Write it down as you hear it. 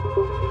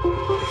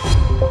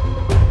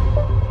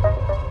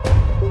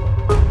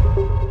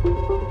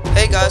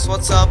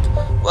what's up?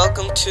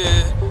 Welcome to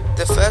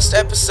the first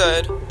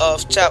episode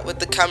of Chat with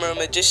the Camera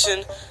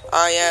Magician.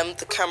 I am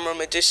the Camera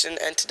Magician,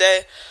 and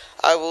today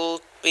I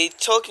will be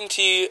talking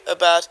to you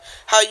about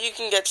how you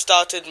can get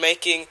started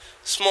making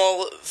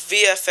small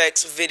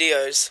VFX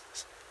videos.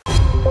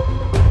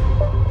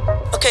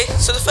 Okay,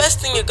 so the first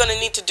thing you're going to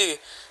need to do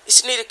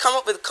is you need to come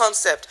up with a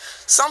concept,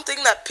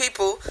 something that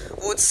people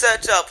would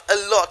search up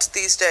a lot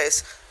these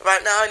days.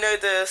 Right now I know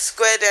the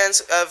Square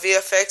Dance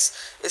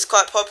VFX is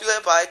quite popular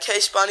by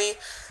Cash Bunny,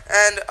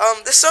 and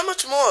there's so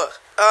much more.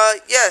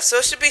 So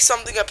it should be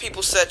something that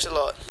people search a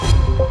lot.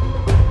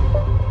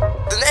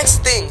 The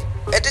next thing,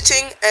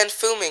 editing and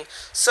filming.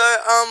 So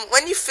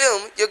when you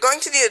film, you're going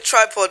to need a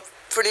tripod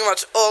pretty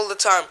much all the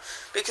time,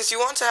 because you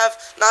want to have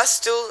nice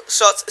still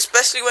shots,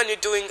 especially when you're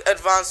doing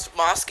advanced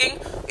masking,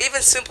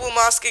 even simple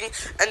masking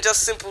and just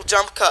simple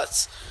jump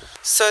cuts.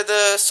 So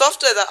the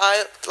software that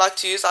I like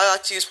to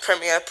use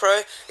Premiere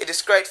Pro. It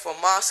is great for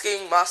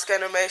masking, mask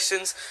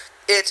animations.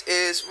 It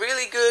is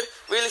really good,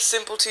 really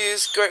simple to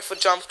use, great for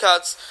jump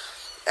cuts.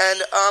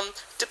 And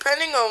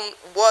depending on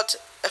what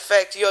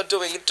effect you're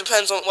doing, it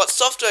depends on what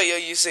software you're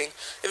using.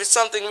 If it's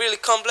something really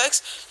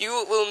complex,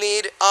 you will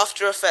need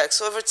After Effecks.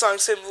 So if it's something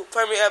simple,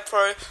 Premiere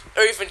Pro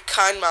or even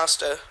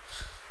KineMaster.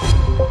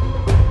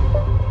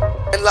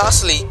 And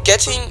lastly,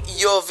 getting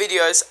your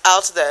videos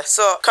out there.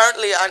 So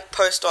currently I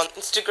post on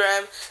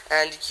Instagram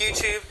and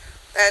YouTube,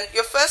 and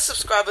your first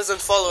subscribers and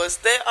followers,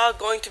 they are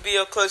going to be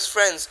your close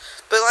friends.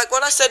 But like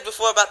what I said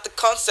before about the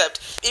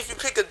concept, if you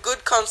pick a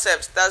good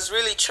concept that's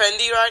really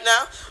trendy right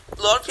now,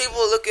 a lot of people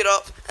will look it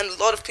up and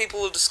a lot of people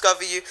will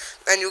discover you,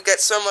 and you'll get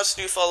so much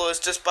new followers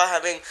just by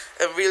having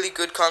a really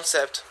good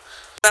concept.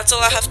 That's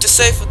all I have to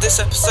say for this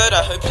episode.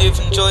 I hope you've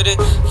enjoyed it.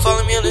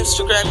 Follow me on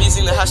Instagram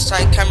using the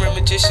hashtag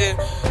CameraMagician.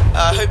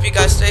 I hope you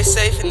guys stay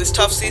safe in this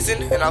tough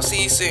season, and I'll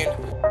see you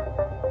soon.